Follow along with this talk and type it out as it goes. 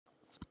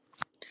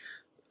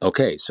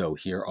Okay, so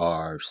here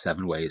are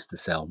 7 ways to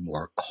sell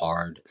more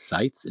card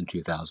sites in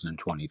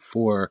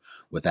 2024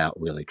 without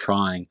really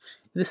trying.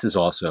 This is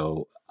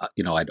also,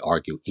 I'd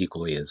argue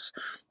equally as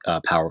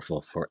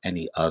powerful for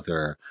any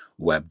other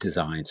web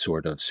design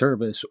sort of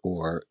service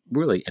or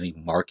really any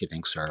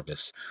marketing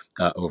service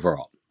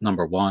overall.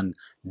 Number one,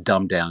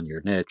 dumb down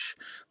your niche.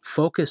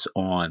 Focus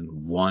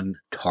on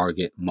one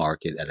target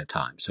market at a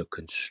time. So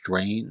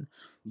constrain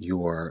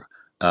your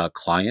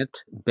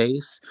client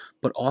base,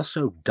 but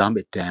also dumb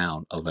it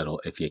down a little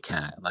if you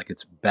can. Like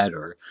it's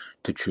better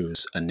to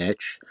choose a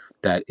niche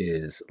that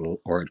is,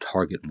 or a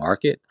target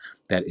market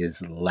that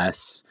is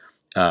less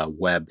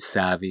web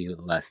savvy,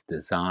 less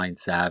design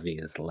savvy,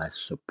 is less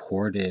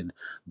supported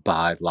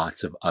by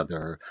lots of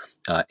other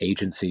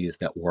agencies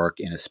that work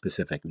in a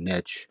specific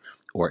niche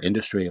or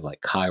industry,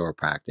 like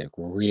chiropractic,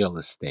 real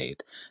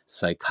estate,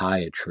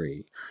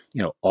 psychiatry.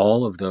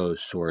 All of those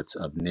sorts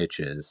of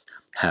niches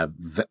have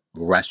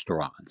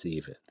restaurants,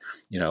 even.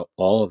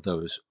 All of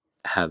those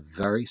have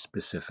very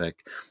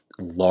specific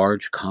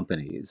large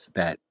companies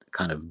that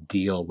kind of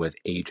deal with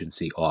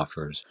agency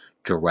offers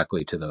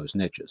directly to those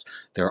niches.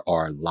 There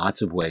are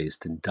lots of ways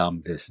to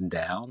dumb this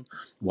down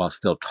while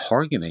still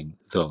targeting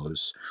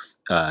those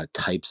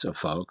types of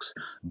folks,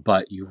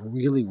 but you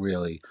really,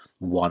 really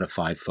want to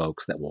find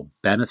folks that will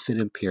benefit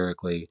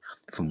empirically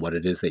from what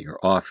it is that you're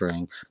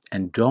offering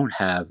and don't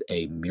have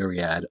a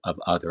myriad of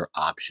other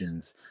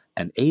options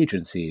and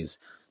agencies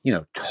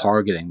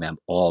targeting them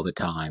all the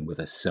time with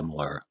a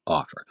similar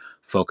offer.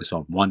 Focus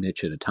on one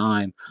niche at a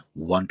time,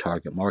 one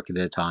target market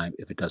at a time.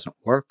 If it doesn't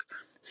work,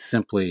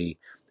 simply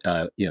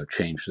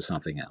change to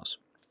something else.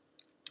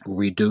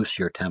 Reduce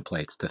your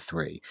templates to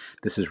 3.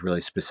 This is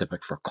really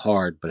specific for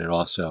card, but it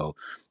also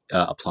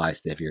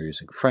applies to if you're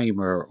using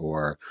Framer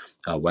or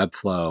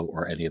Webflow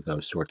or any of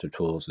those sorts of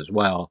tools as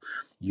well.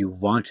 You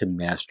want to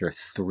master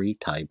 3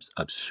 types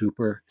of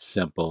super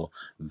simple,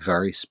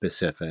 very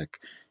specific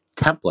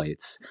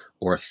templates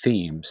or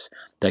themes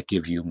that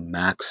give you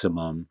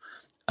maximum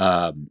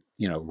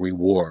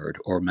reward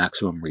or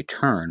maximum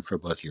return for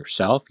both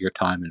yourself, your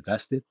time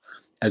invested,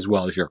 as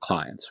well as your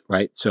clients,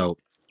 right? So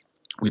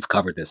we've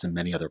covered this in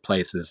many other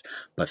places,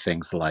 but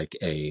things like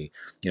a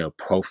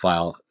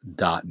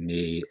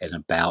profile.me, an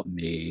about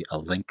me, a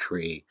link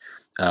tree,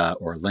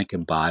 or link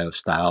in bio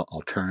style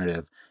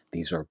alternative.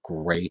 These are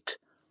great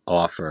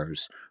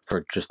offers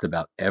for just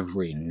about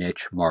every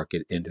niche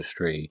market,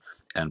 industry,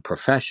 and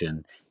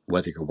profession,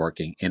 whether you're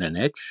working in a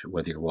niche,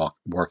 whether you're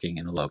working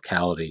in a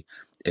locality,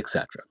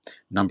 etc.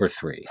 Number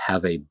 3,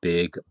 have a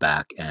big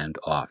back end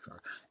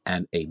offer,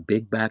 and a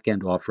big back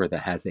end offer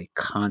that has a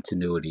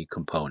continuity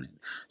component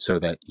so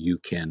that you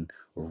can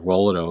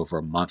roll it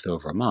over month.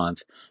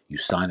 You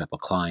sign up a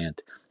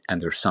client,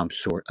 and there's some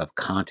sort of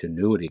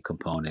continuity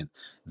component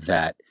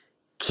that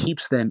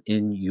keeps them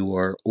in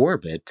your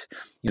orbit,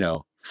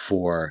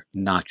 for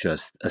not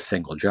just a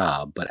single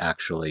job, but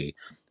actually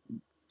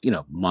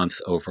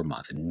month over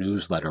month.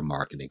 Newsletter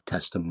marketing,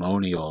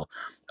 testimonial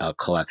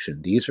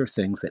collection. These are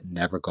things that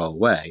never go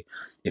away.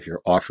 If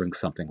you're offering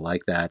something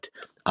like that,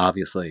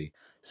 obviously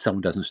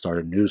someone doesn't start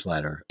a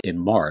newsletter in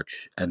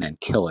March and then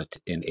kill it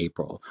in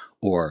April,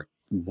 or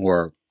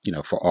more,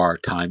 for our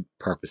time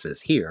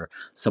purposes here,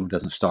 someone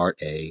doesn't start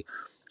a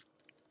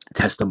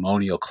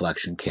testimonial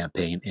collection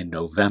campaign in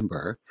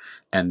November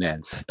and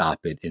then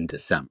stop it in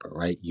December,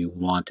 right? You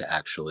want to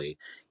actually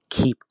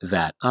keep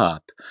that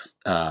up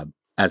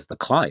as the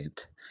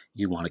client.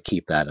 You want to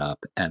keep that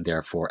up. And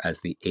therefore,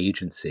 as the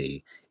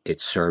agency, it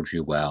serves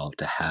you well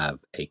to have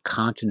a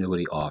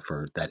continuity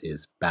offer that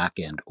is back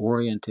end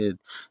oriented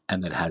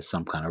and that has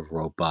some kind of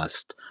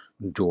robust,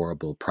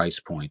 durable price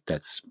point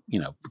that's,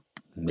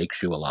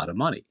 makes you a lot of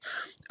money.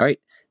 All right.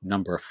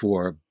 Number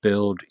 4,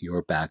 build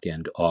your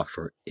backend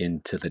offer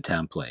into the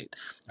template.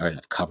 All right.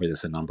 I've covered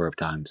this a number of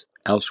times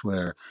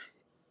elsewhere.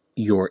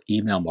 Your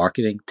email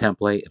marketing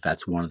template, if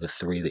that's one of the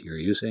 3 that you're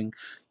using,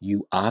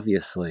 you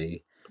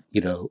obviously,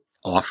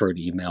 offer an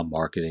email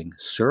marketing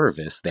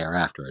service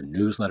thereafter, a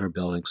newsletter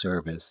building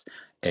service,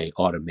 a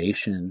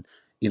automation,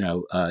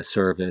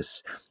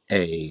 service,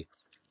 a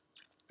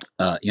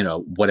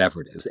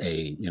whatever it is,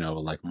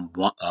 like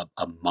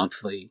a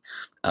monthly,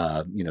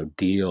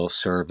 deal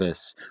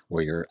service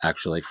where you're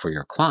actually, for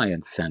your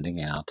clients,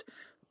 sending out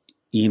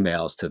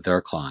emails to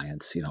their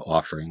clients,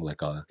 offering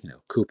like a,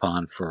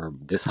 coupon for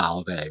this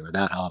holiday or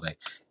that holiday,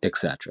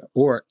 etc.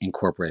 Or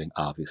incorporating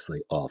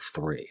obviously all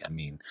 3. I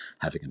mean,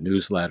 having a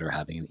newsletter,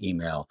 having an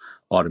email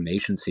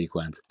automation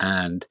sequence,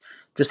 and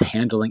just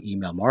handling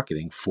email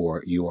marketing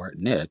for your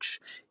niche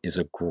is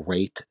a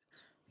great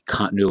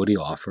continuity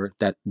offer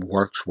that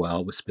works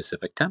well with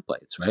specific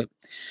templates, right?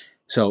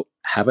 So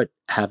have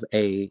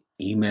a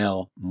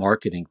email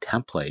marketing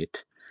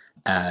template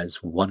as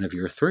one of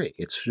your 3.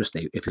 It's just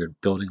if you're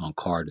building on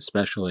card,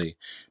 especially,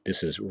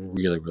 this is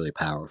really, really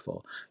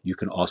powerful. You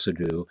can also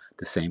do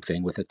the same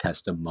thing with a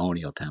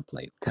testimonial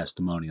template,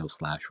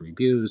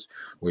 testimonial/reviews,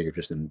 where you're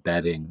just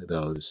embedding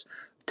those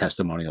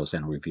testimonials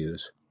and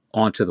reviews.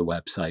 onto the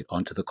website,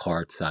 onto the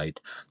card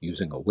site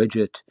using a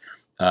widget.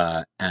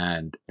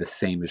 And the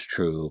same is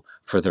true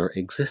for their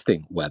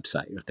existing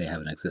website. If they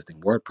have an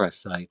existing WordPress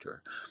site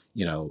or,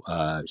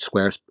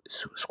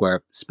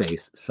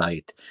 Squarespace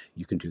site,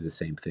 you can do the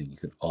same thing. You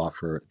can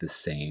offer the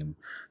same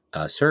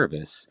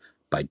service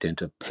by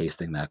dint of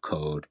pasting that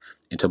code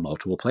into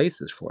multiple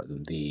places for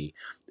them. The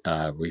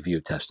review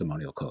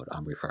testimonial code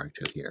I'm referring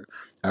to here.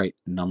 All right,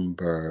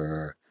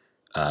 number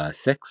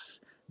 6,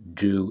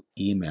 do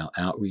email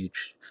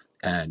outreach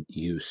and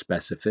use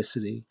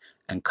specificity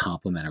and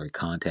complementary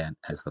content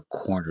as the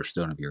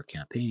cornerstone of your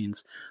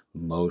campaigns.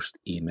 Most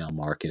email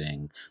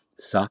marketing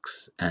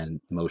sucks,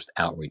 and most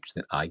outreach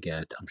that I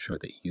get, I'm sure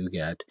that you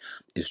get,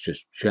 is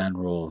just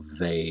general,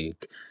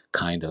 vague,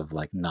 kind of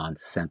like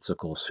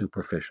nonsensical,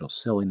 superficial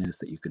silliness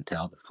that you can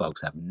tell that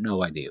folks have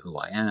no idea who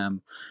I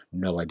am,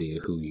 no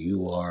idea who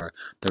you are.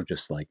 They're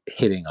just like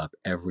hitting up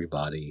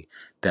everybody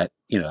that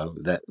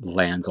that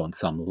lands on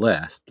some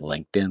list,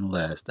 LinkedIn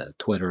list, a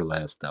Twitter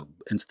list, a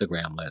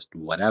Instagram list,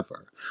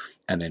 whatever,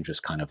 and then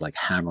just kind of like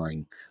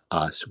hammering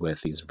us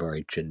with these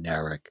very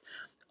generic,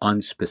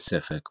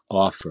 unspecific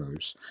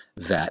offers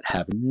that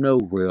have no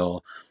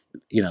real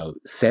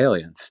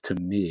salience to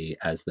me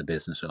as the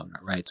business owner,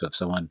 right? So if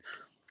someone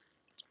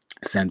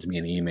sends me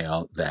an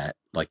email that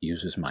like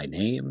uses my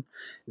name,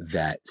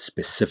 that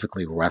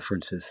specifically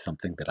references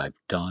something that I've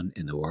done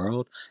in the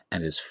world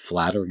and is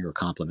flattering or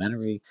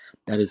complimentary,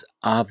 that is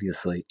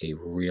obviously a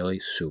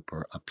really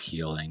super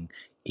appealing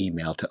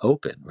email to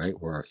open, right?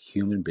 We're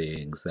human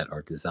beings that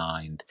are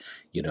designed,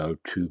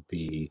 to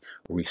be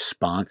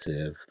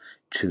responsive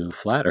to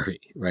flattery,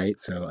 right?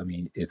 So, I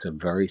mean, it's a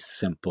very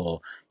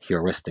simple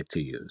heuristic to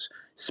use: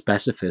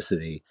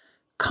 specificity,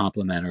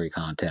 complimentary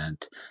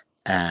content,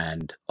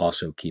 and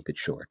also keep it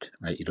short,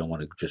 right? You don't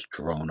want to just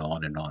drone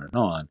on and on and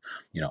on.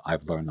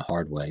 I've learned the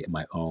hard way in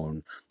my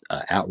own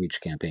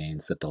outreach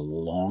campaigns that the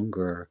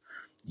longer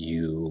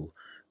you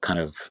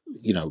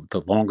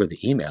the longer the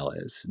email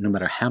is, no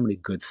matter how many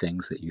good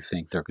things that you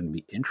think they're going to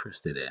be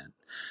interested in,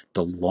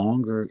 the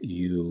longer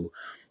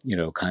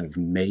kind of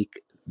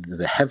make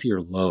the heavier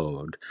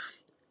load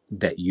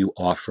that you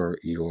offer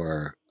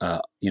your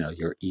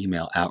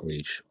email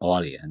outreach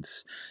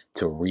audience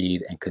to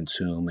read and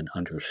consume and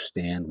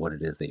understand what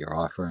it is that you're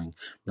offering.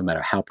 No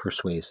matter how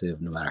persuasive,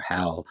 no matter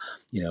how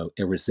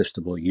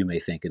irresistible you may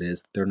think it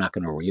is, they're not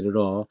going to read it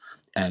all,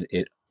 and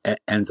it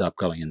ends up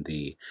going in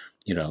the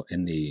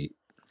in the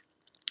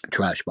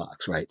trash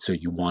box, right? So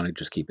you want to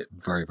just keep it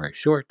very, very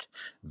short,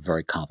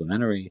 very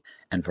complimentary,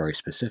 and very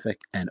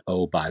specific. And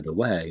oh, by the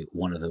way,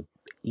 one of the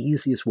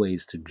easiest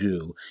ways to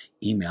do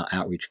email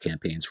outreach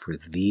campaigns for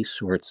these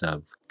sorts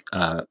of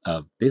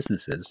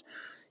businesses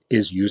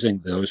is using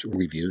those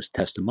reviews,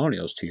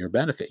 testimonials to your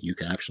benefit. You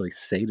can actually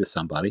say to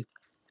somebody,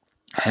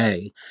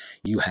 hey,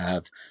 you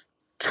have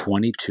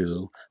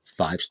 22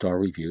 5-star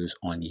reviews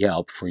on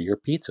Yelp for your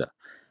pizza.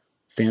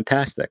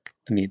 Fantastic.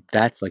 I mean,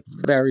 that's like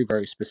very,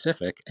 very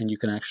specific. And you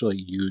can actually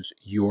use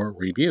your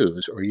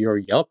reviews or your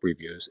Yelp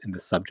reviews in the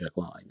subject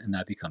line. And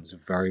that becomes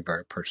very,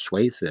 very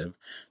persuasive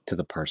to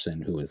the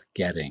person who is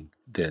getting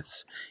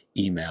this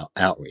email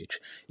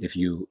outreach. If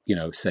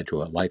said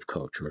to a life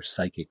coach or a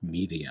psychic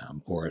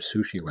medium or a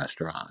sushi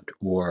restaurant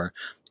or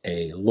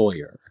a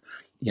lawyer,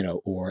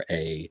 or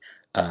a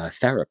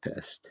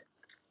therapist,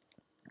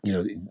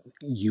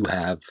 you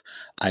have,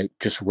 I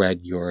just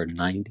read your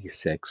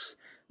 96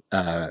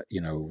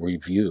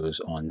 reviews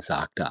on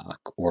ZocDoc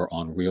or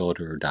on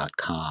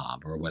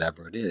realtor.com or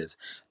whatever it is.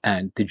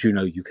 And did you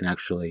know you can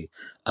actually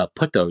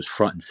put those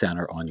front and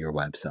center on your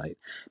website?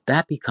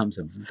 That becomes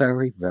a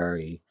very,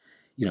 very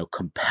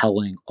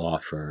compelling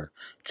offer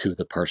to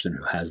the person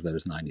who has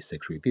those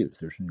 96 reviews.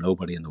 There's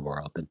nobody in the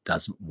world that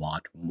doesn't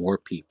want more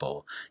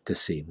people to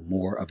see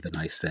more of the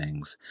nice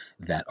things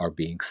that are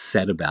being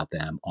said about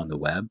them on the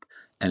web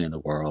and in the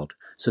world.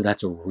 So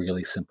that's a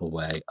really simple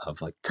way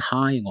of like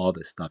tying all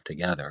this stuff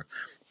together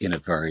in a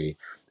very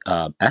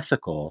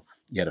ethical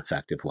yet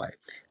effective way.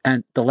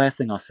 And the last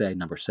thing I'll say,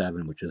 number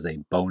 7, which is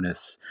a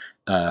bonus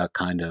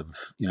kind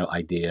of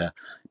idea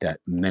that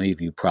many of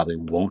you probably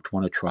won't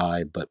want to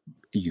try, but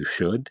you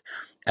should.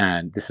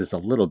 And this is a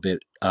little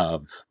bit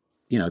of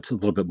it's a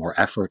little bit more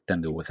effort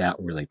than the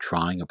without really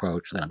trying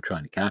approach that I'm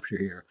trying to capture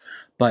here.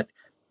 But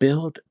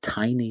build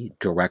tiny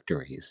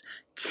directories,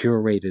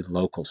 curated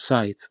local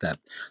sites that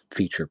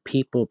feature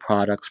people,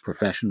 products,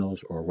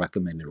 professionals, or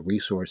recommended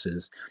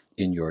resources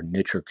in your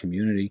niche or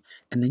community.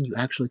 And then you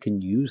actually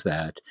can use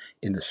that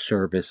in the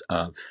service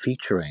of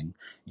featuring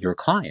your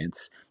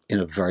clients in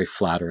a very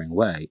flattering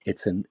way.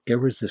 It's an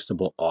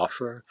irresistible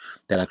offer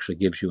that actually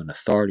gives you an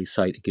authority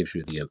site. It gives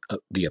you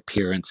the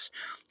appearance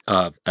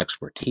of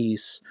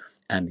expertise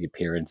and the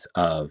appearance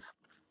of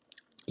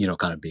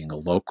kind of being a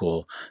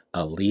local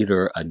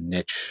leader, a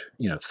niche,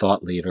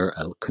 thought leader,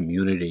 a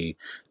community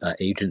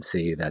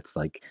agency that's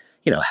like,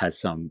 has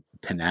some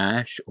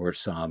panache or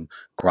some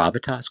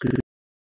gravitas.